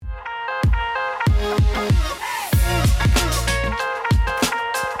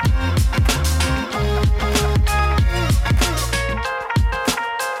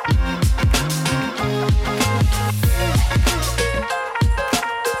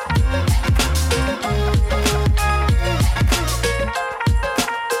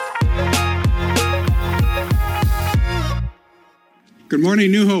Good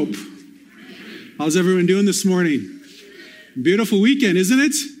morning, New Hope. How's everyone doing this morning? Beautiful weekend, isn't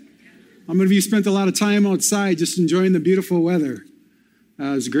it? How many of you spent a lot of time outside just enjoying the beautiful weather? It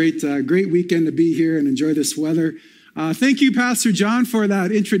was a great weekend to be here and enjoy this weather. Thank you, Pastor John, for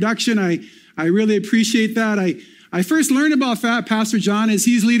that introduction. I really appreciate that. I first learned about that, Pastor John, as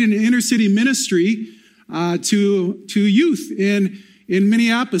he's leading an inner city ministry to youth in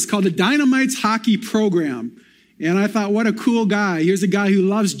Minneapolis called the Dynamites Hockey Program. And I thought, what a cool guy. Here's a guy who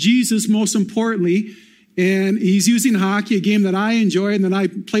loves Jesus, most importantly, and he's using hockey, a game that I enjoy and that I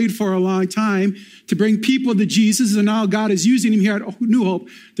played for a long time, to bring people to Jesus. And now God is using him here at New Hope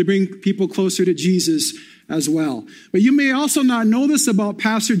to bring people closer to Jesus as well. But you may also not know this about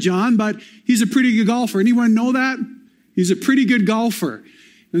Pastor John, but he's a pretty good golfer. Anyone know that? He's a pretty good golfer.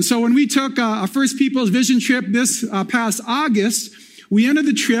 And so when we took our First People's Vision trip this past August, we ended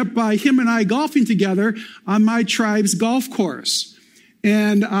the trip by him and I golfing together on my tribe's golf course.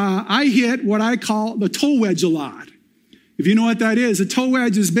 And I hit what I call the toe wedge a lot. If you know what that is, a toe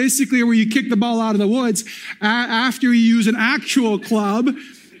wedge is basically where you kick the ball out of the woods after you use an actual club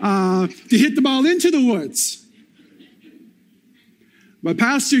to hit the ball into the woods. But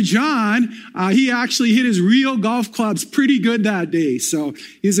Pastor John, he actually hit his real golf clubs pretty good that day. So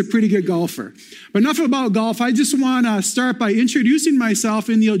he's a pretty good golfer. But enough about golf. I just want to start by introducing myself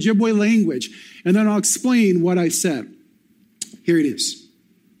in the Ojibwe language. And then I'll explain what I said. Here it is.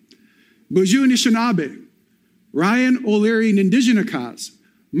 Buju Anishinaabe, Ryan O'Leary Nindigenakaz,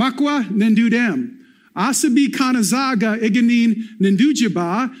 Makwa Nendudem, Asabi Kanazaga Iganin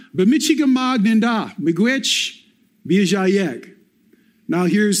Nindujaba, Bamichigamag Ninda, Miigwech Biajayeg. Now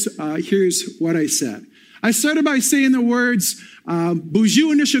here's what I said. I started by saying the words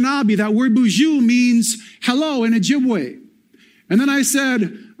Buju Anishinaabe. That word Buju means hello in Ojibwe. And then I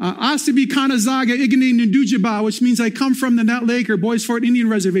said Asabi Kanazaga Iganin Nindujaba, which means I come from the Nut Lake or Boys Fort Indian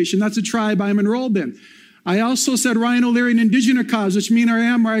Reservation. That's a tribe I'm enrolled in. I also said Ryan O'Leary Nindigenakaz, which means I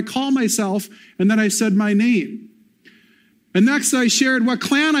am where I call myself, and then I said my name. And next I shared what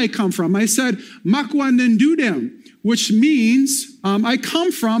clan I come from. I said Makwa Nendudem, which means I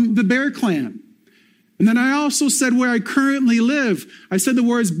come from the Bear Clan. And then I also said where I currently live. I said the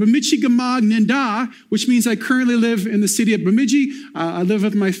words Bamichigamag Ninda, which means I currently live in the city of Bemidji. I live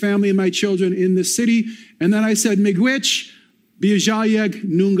with my family and my children in this city. And then I said Miigwech Biajayeg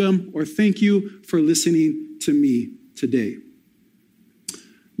Nungam, or thank you for listening to me today.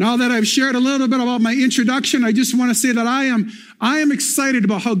 Now that I've shared a little bit about my introduction, I just want to say that I am excited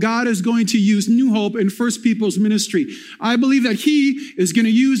about how God is going to use New Hope in First People's ministry. I believe that he is going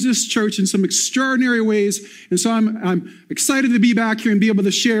to use this church in some extraordinary ways. And so I'm excited to be back here and be able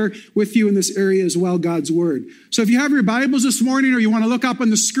to share with you in this area as well, God's word. So if you have your Bibles this morning or you want to look up on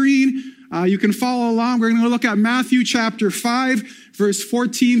the screen, you can follow along. We're going to look at Matthew chapter 5, verse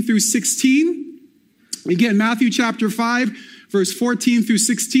 14 through 16. Again, Matthew chapter 5, verse 14 through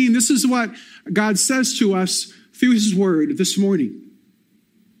 16. This is what God says to us through his word this morning.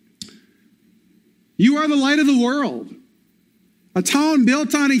 You are the light of the world. A town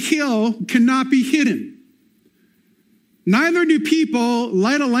built on a hill cannot be hidden. Neither do people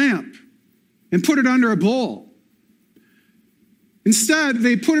light a lamp and put it under a bowl. Instead,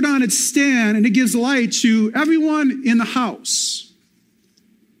 they put it on its stand and it gives light to everyone in the house.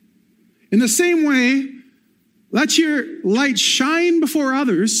 In the same way, let your light shine before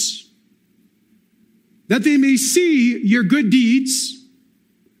others, that they may see your good deeds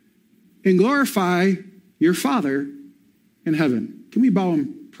and glorify your Father in heaven. Can we bow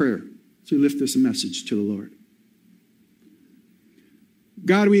in prayer to lift this message to the Lord?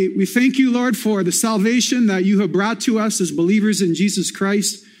 God, we thank you, Lord, for the salvation that you have brought to us as believers in Jesus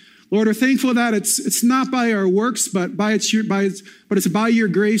Christ. Lord, we're thankful that it's not by our works, but it's by your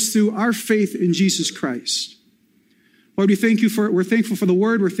grace through our faith in Jesus Christ. Lord, we're thankful for the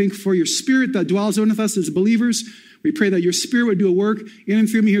word. We're thankful for your spirit that dwells with us as believers. We pray that your spirit would do a work in and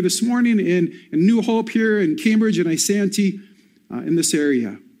through me here this morning in New Hope here in Cambridge and Isanti in this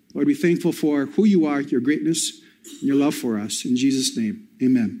area. Lord, we're thankful for who you are, your greatness, and your love for us. In Jesus' name,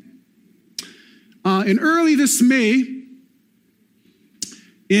 amen. In early this May,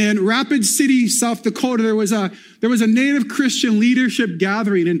 in Rapid City, South Dakota, there was a Native Christian leadership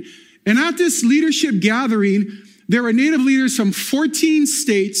gathering. And at this leadership gathering, there were Native leaders from 14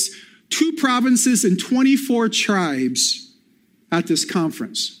 states, 2 provinces, and 24 tribes at this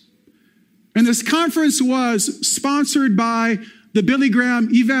conference. And this conference was sponsored by the Billy Graham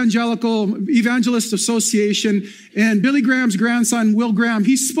Evangelist Association, and Billy Graham's grandson, Will Graham,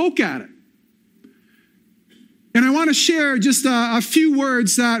 he spoke at it. And I want to share just a few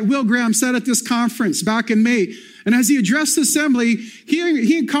words that Will Graham said at this conference back in May. And as he addressed the assembly,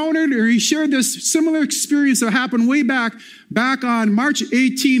 he encountered, or he shared this similar experience that happened way back on March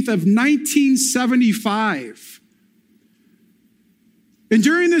 18th of 1975. And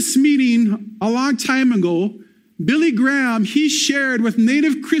during this meeting, a long time ago, Billy Graham, he shared with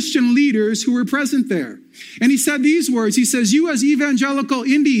native Christian leaders who were present there. And he said these words. He says, "You as evangelical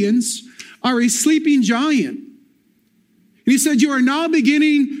Indians are a sleeping giant." And he said, "You are now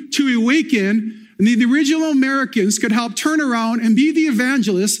beginning to awaken, and the original Americans could help turn around and be the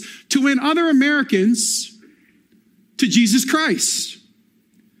evangelists to win other Americans to Jesus Christ."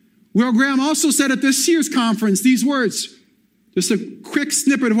 Will Graham also said at this year's conference these words, just a quick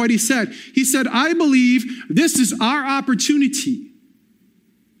snippet of what he said. He said, "I believe this is our opportunity.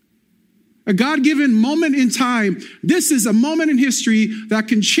 A God-given moment in time. This is a moment in history that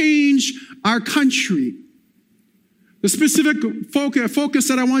can change our country." The specific focus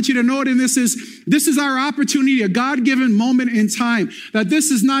that I want you to note in this is our opportunity, a God-given moment in time. That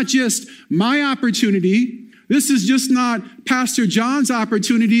this is not just my opportunity. This is just not Pastor John's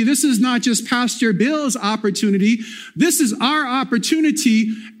opportunity. This is not just Pastor Bill's opportunity. This is our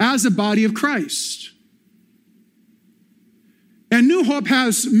opportunity as a body of Christ. And New Hope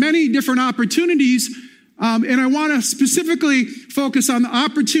has many different opportunities. And I want to specifically focus on the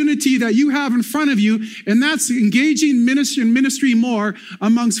opportunity that you have in front of you, and that's engaging ministry more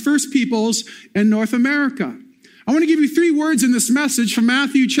amongst First Peoples in North America. I want to give you 3 words in this message from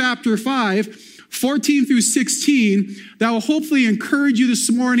Matthew chapter 5, 14 through 16, that will hopefully encourage you this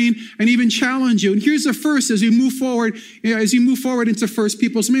morning and even challenge you. And here's the first as you move forward into First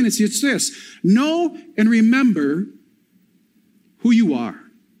Peoples ministry. It's this: know and remember who you are.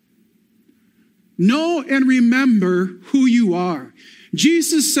 Know and remember who you are.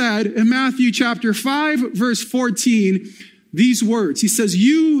 Jesus said in Matthew chapter 5, verse 14, these words. He says,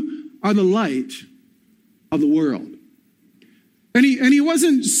 "You are the light of the world." And he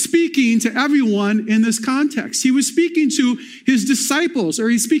wasn't speaking to everyone in this context. He was speaking to his disciples, or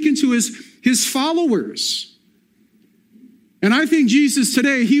he's speaking to his followers. And I think Jesus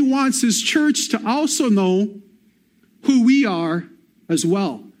today, he wants his church to also know who we are as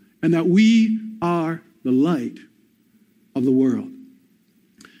well, and that we are the light of the world.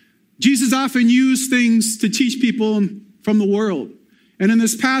 Jesus often used things to teach people from the world. And in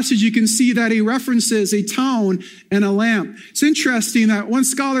this passage, you can see that he references a town and a lamp. It's interesting that one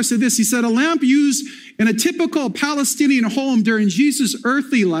scholar said this. He said, a lamp used in a typical Palestinian home during Jesus'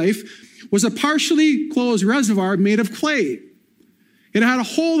 earthly life was a partially closed reservoir made of clay. It had a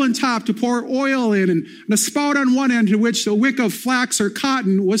hole on top to pour oil in, and a spout on one end to which a wick of flax or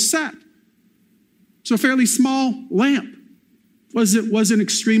cotton was set. So a fairly small lamp. It wasn't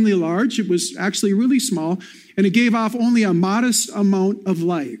extremely large. It was actually really small, and it gave off only a modest amount of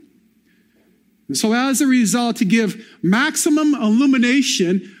light. And so as a result, to give maximum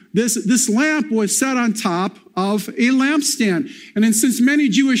illumination, this lamp was set on top of a lampstand. And then since many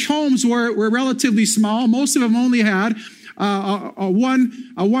Jewish homes were relatively small, most of them only had a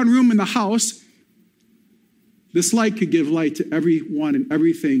one room in the house, this light could give light to everyone and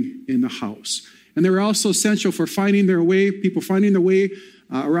everything in the house. And they were also essential for people finding their way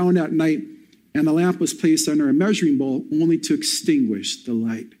around at night. And the lamp was placed under a measuring bowl only to extinguish the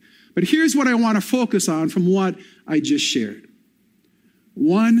light. But here's what I want to focus on from what I just shared.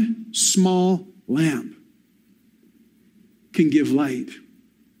 One small lamp can give light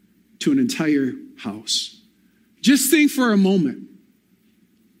to an entire house. Just think for a moment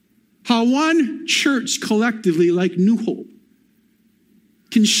how one church collectively, like New Hope,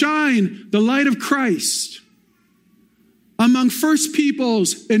 can shine the light of Christ among First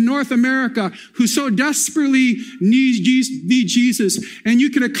Peoples in North America who so desperately need Jesus. And you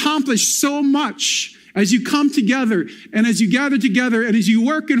can accomplish so much as you come together and as you gather together and as you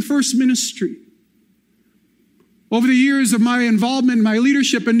work in First Ministry. Over the years of my involvement in my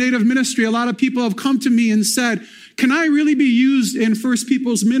leadership in Native ministry, a lot of people have come to me and said, can I really be used in First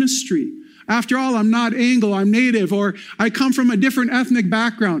Peoples ministry? After all, I'm not Anglo, I'm Native, or I come from a different ethnic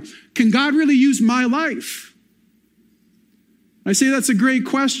background. Can God really use my life? I say that's a great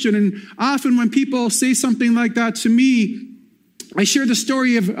question, and often when people say something like that to me, I share the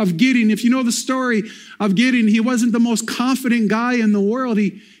story of Gideon. If you know the story of Gideon, he wasn't the most confident guy in the world.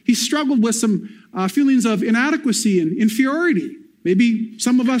 He struggled with some feelings of inadequacy and inferiority. Maybe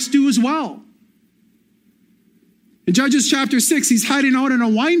some of us do as well. In Judges chapter 6, he's hiding out in a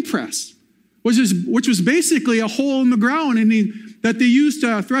wine press, which was basically a hole in the ground that they used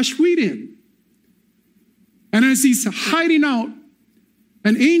to thresh wheat in. And as he's hiding out,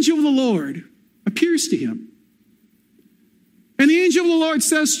 an angel of the Lord appears to him. And the angel of the Lord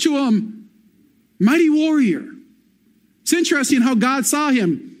says to him, mighty warrior, It's interesting how God saw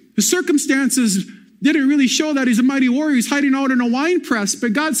him. The circumstances didn't really show that he's a mighty warrior. He's hiding out in a wine press,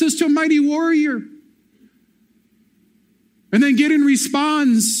 but God says to a mighty warrior. And then Gideon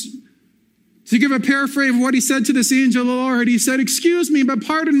responds, to give a paraphrase of what he said to this angel of the Lord. He said, excuse me, but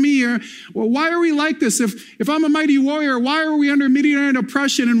pardon me. Well, why are we like this? If I'm a mighty warrior, why are we under Midianite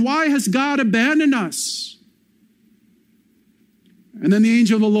oppression? And why has God abandoned us? And then the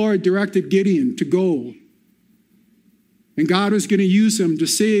angel of the Lord directed Gideon to go. And God was going to use him to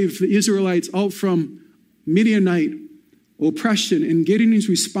save the Israelites out from Midianite oppression. And Gideon's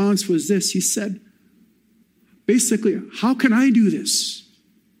response was this. He said, basically, how can I do this?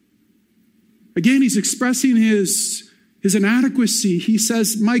 Again, he's expressing his inadequacy. He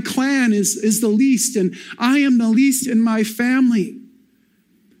says, my clan is the least, and I am the least in my family.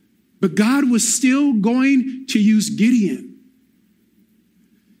 But God was still going to use Gideon.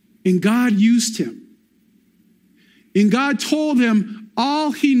 And God used him. And God told him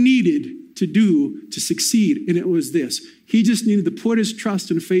all he needed to do to succeed. And it was this. He just needed to put his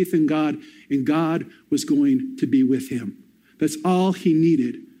trust and faith in God, and God was going to be with him. That's all he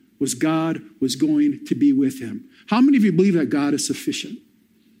needed, was God was going to be with him. How many of you believe that God is sufficient?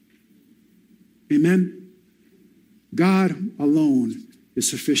 Amen? God alone is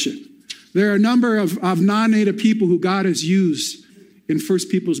sufficient. There are a number of non-native people who God has used in First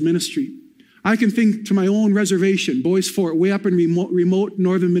People's ministry. I can think to my own reservation, Boys Fort, way up in remote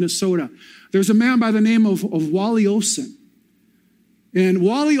northern Minnesota. There's a man by the name of Wally Olson. And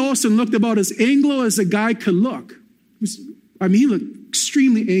Wally Olson looked about as Anglo as a guy could look. He looked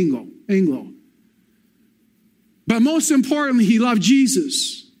extremely Anglo. But most importantly, he loved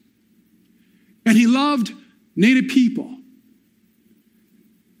Jesus. And he loved Native people.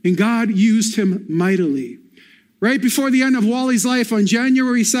 And God used him mightily. Right before the end of Wally's life on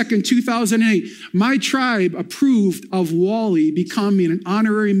January 2nd, 2008, my tribe approved of Wally becoming an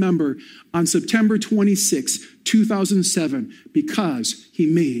honorary member on September 26, 2007, because he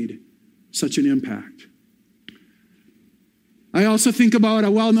made such an impact. I also think about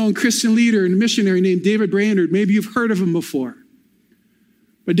a well-known Christian leader and missionary named David Brainerd. Maybe you've heard of him before.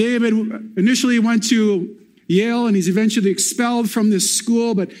 But David initially went to Yale, and he's eventually expelled from this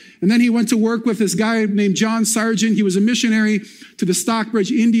school. And then he went to work with this guy named John Sargent. He was a missionary to the Stockbridge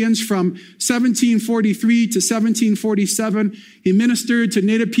Indians from 1743 to 1747. He ministered to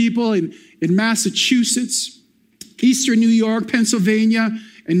Native people in Massachusetts, Eastern New York, Pennsylvania,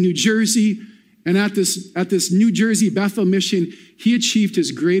 and New Jersey. And at this New Jersey Bethel mission, he achieved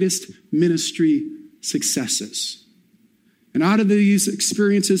his greatest ministry successes. And out of these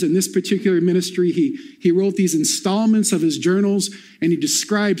experiences in this particular ministry, he wrote these installments of his journals, and he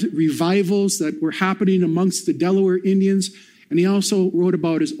described revivals that were happening amongst the Delaware Indians. And he also wrote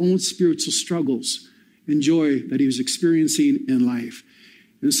about his own spiritual struggles and joy that he was experiencing in life.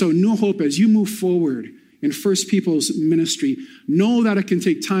 And so New Hope, as you move forward in First People's ministry, know that it can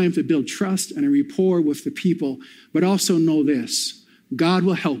take time to build trust and a rapport with the people, but also know this: God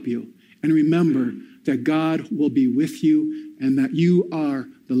will help you. And remember that God will be with you and that you are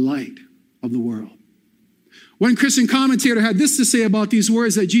the light of the world. One Christian commentator had this to say about these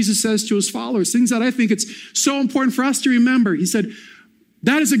words that Jesus says to his followers, things that I think it's so important for us to remember. He said,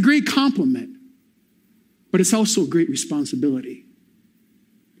 that is a great compliment, but it's also a great responsibility.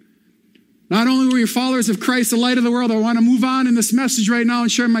 Not only were you followers of Christ, the light of the world, I want to move on in this message right now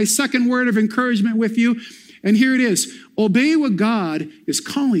and share my second word of encouragement with you. And here it is. Obey what God is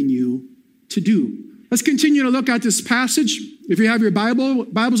calling you to do. Let's continue to look at this passage. If you have your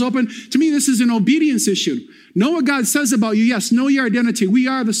Bibles open, to me, this is an obedience issue. Know what God says about you. Yes, know your identity. We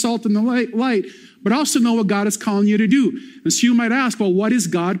are the salt and the light, but also know what God is calling you to do. And so you might ask, well, what is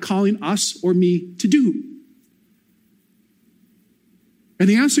God calling us or me to do? And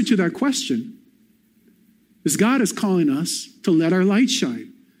the answer to that question is God is calling us to let our light shine.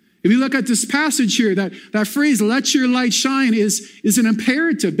 If you look at this passage here, that phrase, let your light shine, is an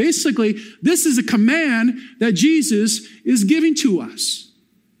imperative. Basically, this is a command that Jesus is giving to us.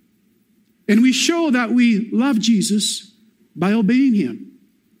 And we show that we love Jesus by obeying him.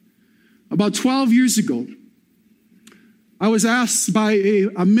 About 12 years ago, I was asked by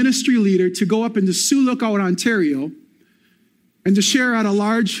a ministry leader to go up into Sioux Lookout, Ontario, and to share at a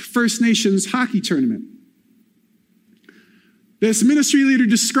large First Nations hockey tournament. This ministry leader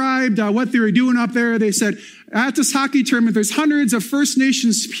described what they were doing up there. They said, at this hockey tournament, there's hundreds of First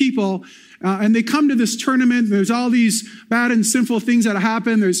Nations people, and they come to this tournament. There's all these bad and sinful things that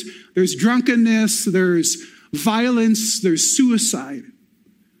happen. There's drunkenness, there's violence, there's suicide.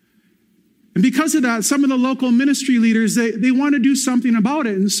 And because of that, some of the local ministry leaders, they want to do something about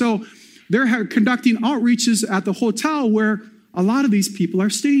it. And so they're conducting outreaches at the hotel where a lot of these people are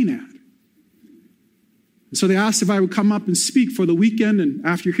staying at. And so they asked if I would come up and speak for the weekend. And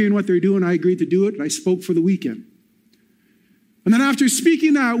after hearing what they're doing, I agreed to do it. And I spoke for the weekend. And then after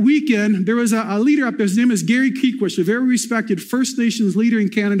speaking that weekend, there was a leader up there. His name is Gary Keekwish, a very respected First Nations leader in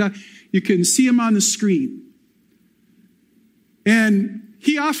Canada. You can see him on the screen. And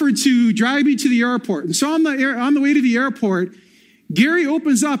he offered to drive me to the airport. And so on the way to the airport, Gary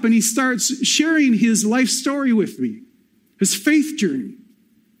opens up and he starts sharing his life story with me, his faith journey.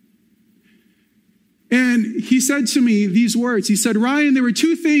 And he said to me these words. He said, Ryan, there were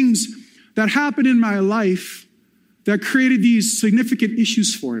two things that happened in my life that created these significant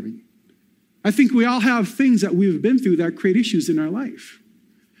issues for me. I think we all have things that we've been through that create issues in our life.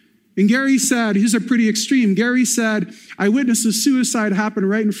 And Gary said, he's a pretty extreme. Gary said, I witnessed a suicide happen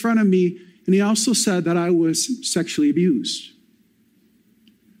right in front of me. And he also said that I was sexually abused.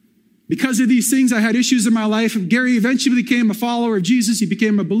 Because of these things, I had issues in my life. Gary eventually became a follower of Jesus. He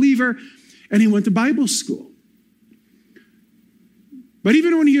became a believer. And he went to Bible school. But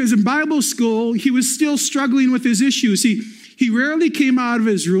even when he was in Bible school, he was still struggling with his issues. He rarely came out of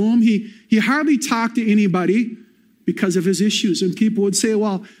his room. He hardly talked to anybody because of his issues. And people would say,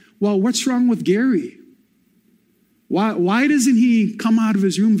 well, what's wrong with Gary? Why doesn't he come out of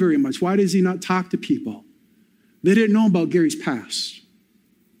his room very much? Why does he not talk to people? They didn't know about Gary's past.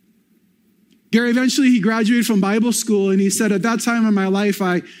 Gary, eventually he graduated from Bible school, and he said, at that time in my life,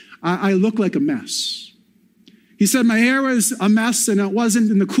 I looked like a mess. He said my hair was a mess, and it wasn't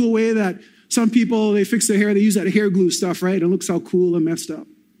in the cool way that some people, they fix their hair, they use that hair glue stuff, right? It looks all cool and messed up.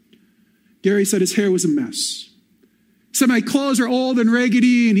 Gary said his hair was a mess. He said my clothes are old and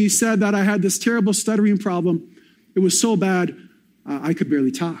raggedy, and he said that I had this terrible stuttering problem. It was so bad, I could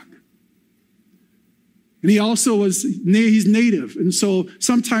barely talk. And he also he's native, and so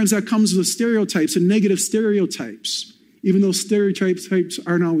sometimes that comes with stereotypes and negative stereotypes, even though stereotypes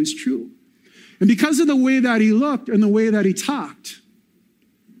aren't always true. And because of the way that he looked and the way that he talked,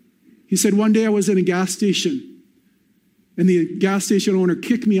 he said, one day I was in a gas station, and the gas station owner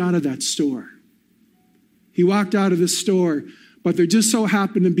kicked me out of that store. He walked out of the store, but there just so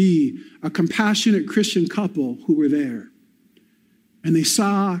happened to be a compassionate Christian couple who were there. And they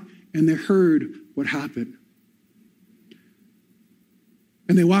saw and they heard what happened.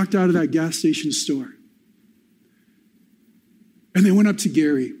 And they walked out of that gas station store. And they went up to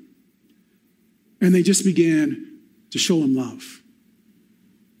Gary. And they just began to show him love.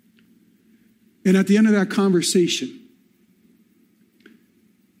 And at the end of that conversation,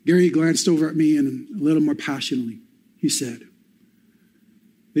 Gary glanced over at me and a little more passionately, he said,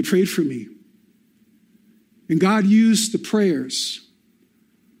 they prayed for me. And God used the prayers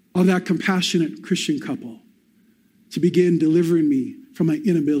of that compassionate Christian couple to begin delivering me from my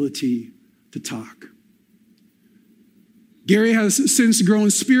inability to talk. Gary has since grown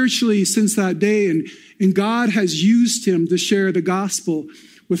spiritually since that day, and God has used him to share the gospel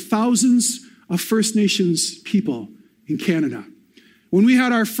with thousands of First Nations people in Canada. When we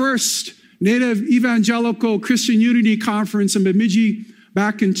had our first Native Evangelical Christian Unity Conference in Bemidji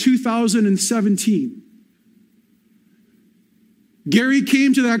back in 2017, Gary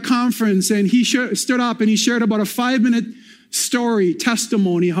came to that conference and he stood up and he shared about a 5-minute story,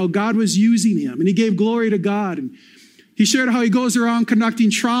 testimony, how God was using him. And he gave glory to God. And he shared how he goes around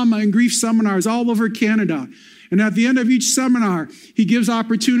conducting trauma and grief seminars all over Canada. And at the end of each seminar, he gives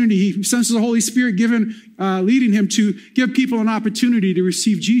opportunity. He senses the Holy Spirit leading him to give people an opportunity to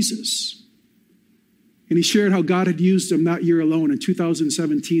receive Jesus. And he shared how God had used him that year alone in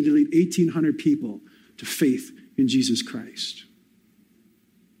 2017 to lead 1,800 people to faith in Jesus Christ.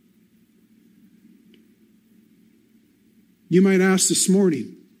 You might ask this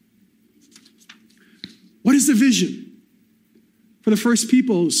morning, what is the vision for the First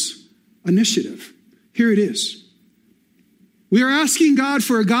Peoples Initiative? Here it is. We are asking God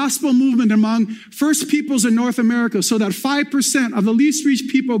for a gospel movement among First Peoples in North America so that 5% of the least reached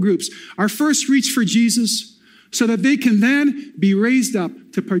people groups are first reached for Jesus so that they can then be raised up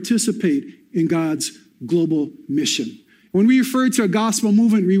to participate in God's global mission. When we refer to a gospel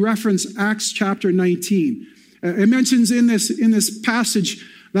movement, we reference Acts chapter 19. It mentions in this passage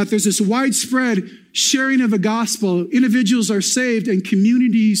that there's this widespread sharing of the gospel. Individuals are saved and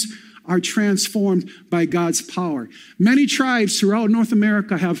communities are transformed by God's power. Many tribes throughout North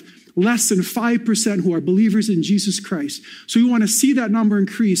America have less than 5% who are believers in Jesus Christ. So we want to see that number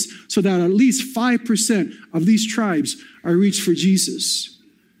increase so that at least 5% of these tribes are reached for Jesus.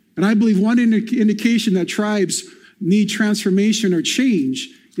 And I believe one indication that tribes need transformation or change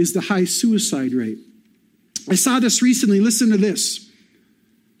is the high suicide rate. I saw this recently. Listen to this.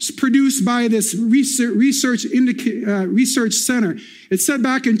 produced by this research center. It said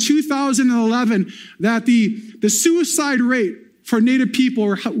back in 2011 that the suicide rate for Native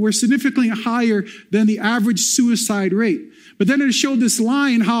people were significantly higher than the average suicide rate. But then it showed this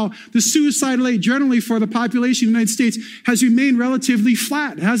line how the suicide rate generally for the population of the United States has remained relatively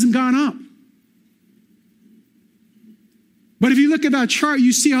flat. It hasn't gone up. But if you look at that chart,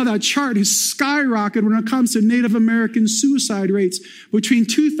 you see how that chart has skyrocketed when it comes to Native American suicide rates between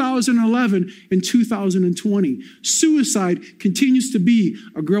 2011 and 2020. Suicide continues to be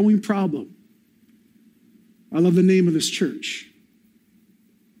a growing problem. I love the name of this church.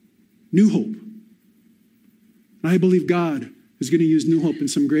 New Hope. I believe God is going to use New Hope in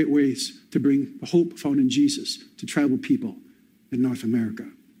some great ways to bring the hope found in Jesus to tribal people in North America.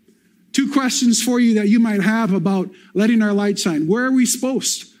 2 questions for you that you might have about letting our light shine. Where are we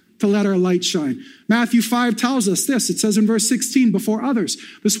supposed to let our light shine? Matthew 5 tells us this. It says in verse 16, before others.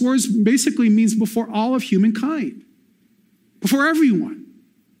 This word basically means before all of humankind. Before everyone.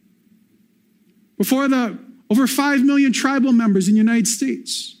 Before the over 5 million tribal members in the United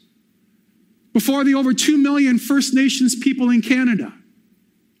States. Before the over 2 million First Nations people in Canada.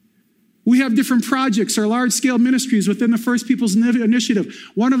 We have different projects or large-scale ministries within the First Peoples Initiative.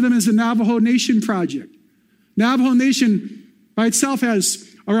 One of them is the Navajo Nation Project. Navajo Nation by itself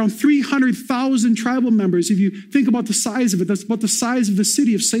has around 300,000 tribal members. If you think about the size of it, that's about the size of the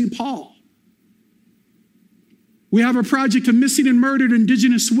city of St. Paul. We have a project of missing and murdered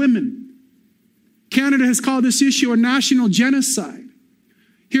Indigenous women. Canada has called this issue a national genocide.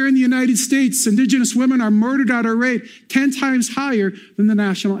 Here in the United States, Indigenous women are murdered at a rate 10 times higher than the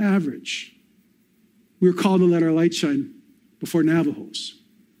national average. We're called to let our light shine before Navajos,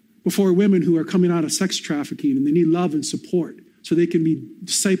 before women who are coming out of sex trafficking and they need love and support so they can be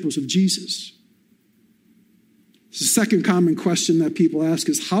disciples of Jesus. The second common question that people ask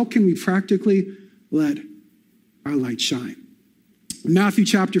is, how can we practically let our light shine? Matthew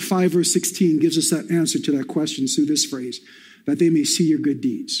chapter 5, verse 16 gives us that answer to that question through this phrase, that they may see your good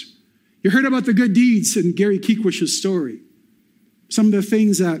deeds. You heard about the good deeds in Gary Keekwish's story. Some of the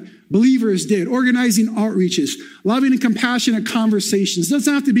things that believers did, organizing outreaches, loving and compassionate conversations. It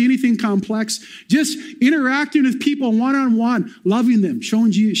doesn't have to be anything complex. Just interacting with people one-on-one, loving them,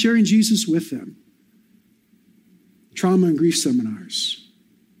 sharing Jesus with them. Trauma and grief seminars.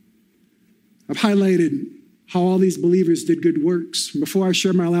 I've highlighted how all these believers did good works. Before I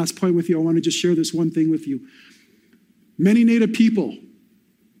share my last point with you, I want to just share this one thing with you. Many Native people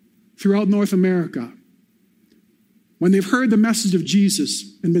throughout North America, when they've heard the message of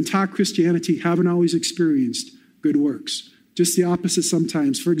Jesus and been taught Christianity, haven't always experienced good works. Just the opposite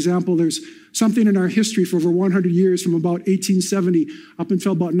sometimes. For example, there's something in our history for over 100 years, from about 1870 up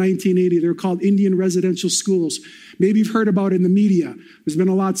until about 1980. They're called Indian residential schools. Maybe you've heard about it in the media. There's been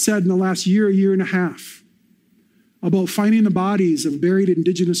a lot said in the last year and a half about finding the bodies of buried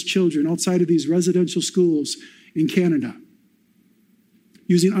Indigenous children outside of these residential schools in Canada,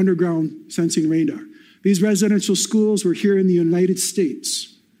 using underground sensing radar. These residential schools were here in the United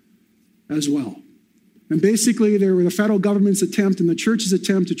States as well. And basically, they were the federal government's attempt and the church's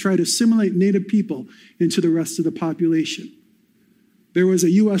attempt to try to assimilate Native people into the rest of the population. There was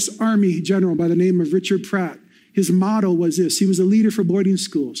a U.S. Army general by the name of Richard Pratt. His motto was this. He was a leader for boarding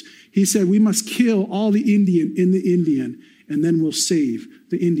schools. He said, we must kill all the Indian in the Indian, and then we'll save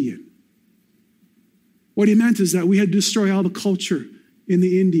the Indian. What he meant is that we had to destroy all the culture in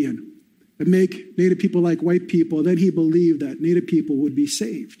the Indian and make Native people like white people. Then he believed that Native people would be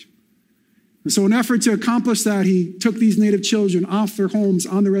saved. And so in an effort to accomplish that, he took these Native children off their homes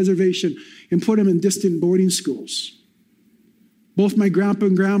on the reservation and put them in distant boarding schools. Both my grandpa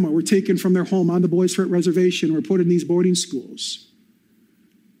and grandma were taken from their home on the Boys Fort Reservation and were put in these boarding schools.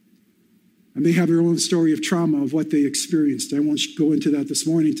 And they have their own story of trauma of what they experienced. I won't go into that this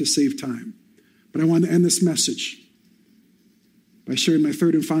morning to save time. But I want to end this message by sharing my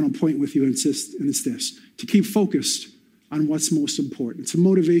third and final point with you, and it's this: to keep focused on what's most important. It's a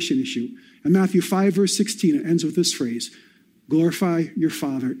motivation issue. In Matthew 5, verse 16, it ends with this phrase: glorify your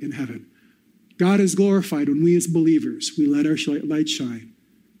Father in heaven. God is glorified when we as believers, we let our light shine,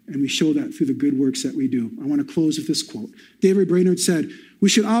 and we show that through the good works that we do. I want to close with this quote. David Brainerd said, we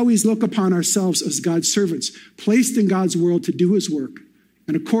should always look upon ourselves as God's servants, placed in God's world to do his work,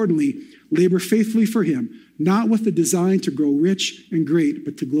 and accordingly labor faithfully for him, not with the design to grow rich and great,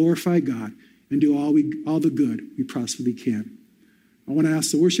 but to glorify God and do all the good we possibly can. I want to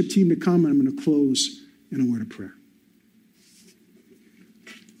ask the worship team to come, and I'm going to close in a word of prayer.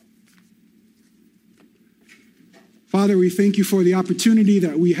 Father, we thank you for the opportunity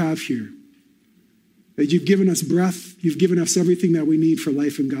that we have here that you've given us breath, you've given us everything that we need for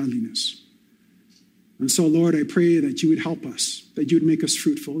life and godliness. And so, Lord, I pray that you would help us, that you would make us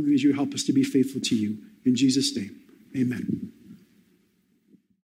fruitful, and that you would help us to be faithful to you. In Jesus' name, amen.